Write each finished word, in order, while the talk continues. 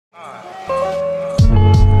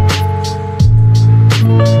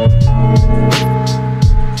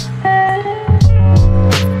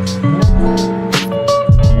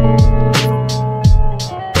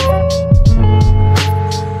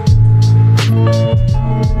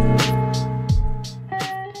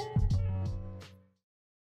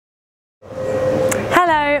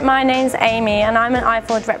my name's Amy and I'm an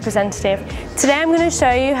iForge representative. Today I'm going to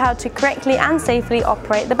show you how to correctly and safely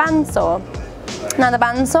operate the BandSaw. Now the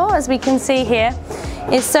BandSaw, as we can see here,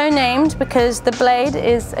 is so named because the blade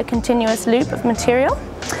is a continuous loop of material.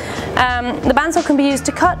 The BandSaw can be used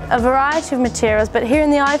to cut a variety of materials, but here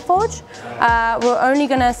in the iForge we're only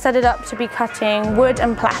going to set it up to be cutting wood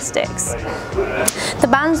and plastics. The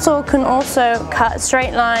BandSaw can also cut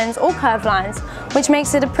straight lines or curved lines, which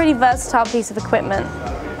makes it a pretty versatile piece of equipment.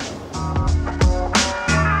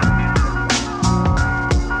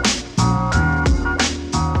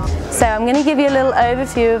 So I'm going to give you a little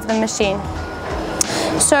overview of the machine.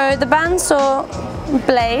 So the BandSaw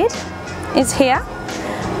blade is here,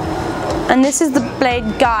 and this is the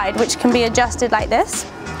blade guide, which can be adjusted like this,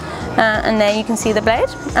 and there you can see the blade.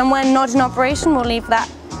 And when not in operation, we'll leave that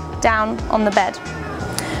down on the bed.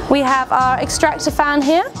 We have our extractor fan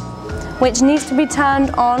here, which needs to be turned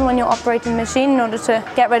on when you're operating the machine in order to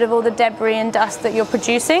get rid of all the debris and dust that you're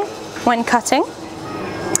producing when cutting.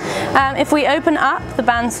 If we open up the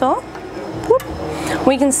BandSaw,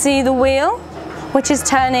 we can see the wheel, which is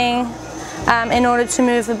turning in order to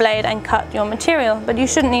move the blade and cut your material, but you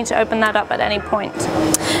shouldn't need to open that up at any point.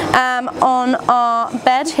 On our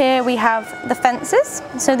bed here we have the fences.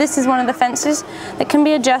 So this is one of the fences that can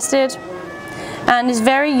be adjusted and is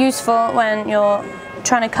very useful when you're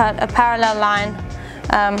trying to cut a parallel line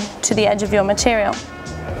to the edge of your material.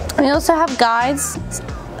 We also have guides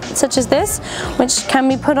such as this, which can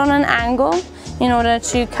be put on an angle in order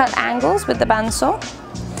to cut angles with the BandSaw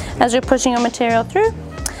as you're pushing your material through.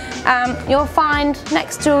 You'll find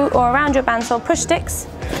next to or around your BandSaw push sticks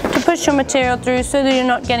to push your material through so that you're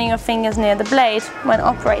not getting your fingers near the blade when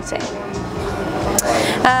operating.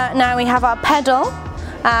 Now we have our pedal,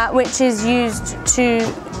 which is used to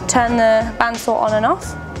turn the BandSaw on and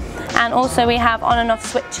off, and also we have on and off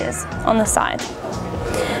switches on the side.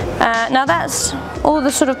 Now that's all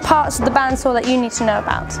the sort of parts of the BandSaw that you need to know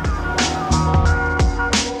about.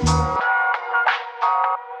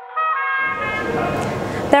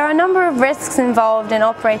 There are a number of risks involved in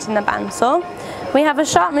operating the BandSaw. We have a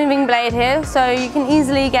sharp moving blade here, so you can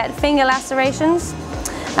easily get finger lacerations,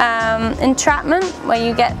 entrapment, where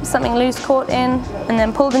you get something loose caught in and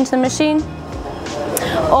then pulled into the machine,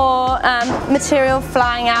 or material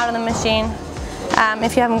flying out of the machine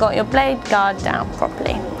if you haven't got your blade guard down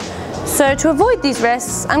properly. So to avoid these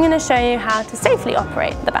risks, I'm going to show you how to safely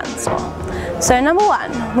operate the BandSaw. So number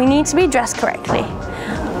one, we need to be dressed correctly.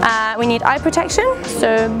 We need eye protection,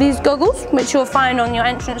 so these goggles, which you'll find on your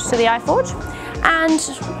entrance to the iForge, and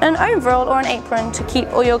an overall or an apron to keep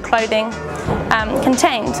all your clothing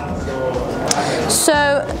contained.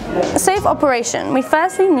 So, safe operation, we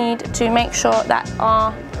firstly need to make sure that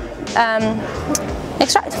our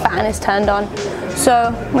extractor fan is turned on.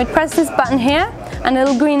 So we'd press this button here and a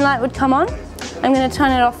little green light would come on. I'm going to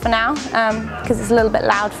turn it off for now because it's a little bit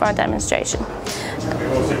loud for our demonstration.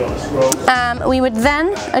 We would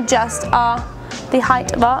then adjust the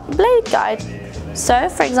height of our blade guide. So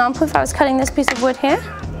for example, if I was cutting this piece of wood here,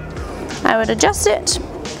 I would adjust it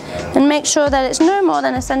and make sure that it's no more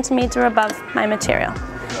than 1 centimeter above my material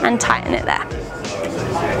and tighten it there.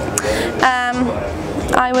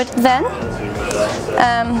 I would then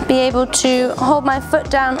be able to hold my foot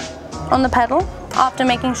down on the pedal after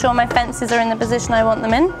making sure my fences are in the position I want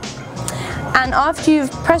them in. And after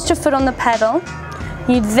you've pressed your foot on the pedal,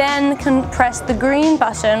 you then can press the green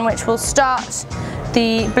button, which will start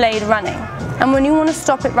the blade running. And when you want to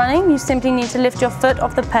stop it running, you simply need to lift your foot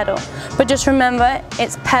off the pedal. But just remember,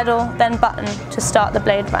 it's pedal then button to start the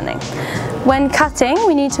blade running. When cutting,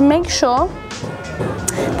 we need to make sure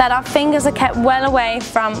that our fingers are kept well away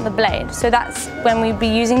from the blade. So that's when we'd be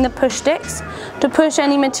using the push sticks to push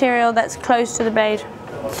any material that's close to the blade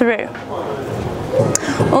through.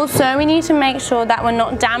 Also, we need to make sure that we're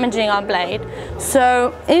not damaging our blade.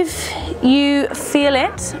 So if you feel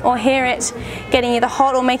it or hear it getting either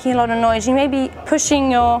hot or making a lot of noise, you may be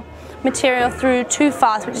pushing your material through too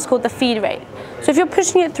fast, which is called the feed rate. So if you're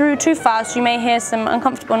pushing it through too fast, you may hear some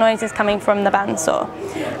uncomfortable noises coming from the BandSaw.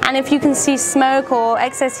 And if you can see smoke or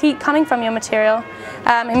excess heat coming from your material,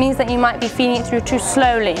 it means that you might be feeding it through too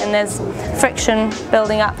slowly and there's friction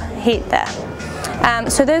building up heat there.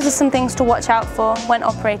 So those are some things to watch out for when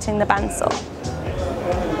operating the BandSaw.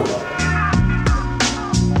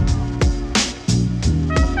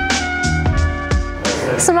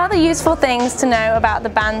 Some other useful things to know about the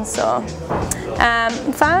BandSaw.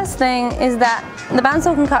 First thing is that the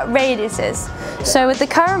BandSaw can cut radiuses. So with the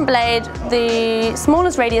current blade, the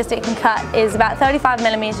smallest radius it can cut is about 35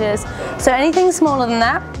 millimeters. So anything smaller than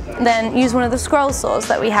that, then use one of the scroll saws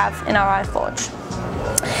that we have in our iForge.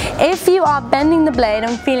 If you are bending the blade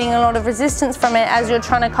and feeling a lot of resistance from it as you're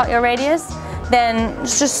trying to cut your radius, then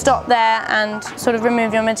just stop there and sort of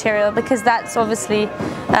remove your material, because that's obviously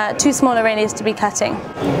too small a radius to be cutting.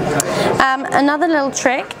 Another little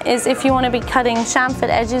trick is if you want to be cutting chamfered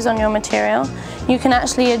edges on your material, you can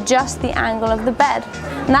actually adjust the angle of the bed.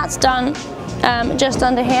 And that's done just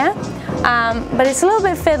under here, but it's a little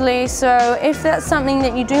bit fiddly, so if that's something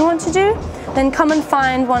that you do want to do, then come and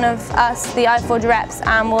find one of us, the iForge reps,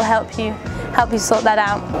 and we'll help you sort that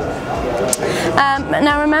out.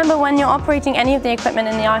 Now remember, when you're operating any of the equipment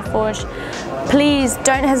in the iForge, please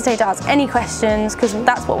don't hesitate to ask any questions, because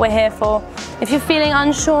that's what we're here for. If you're feeling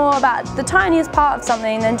unsure about the tiniest part of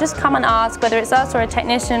something, then just come and ask, whether it's us or a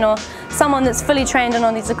technician or someone that's fully trained on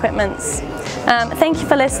all these equipments. Thank you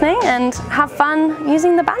for listening, and have fun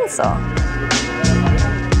using the BandSaw.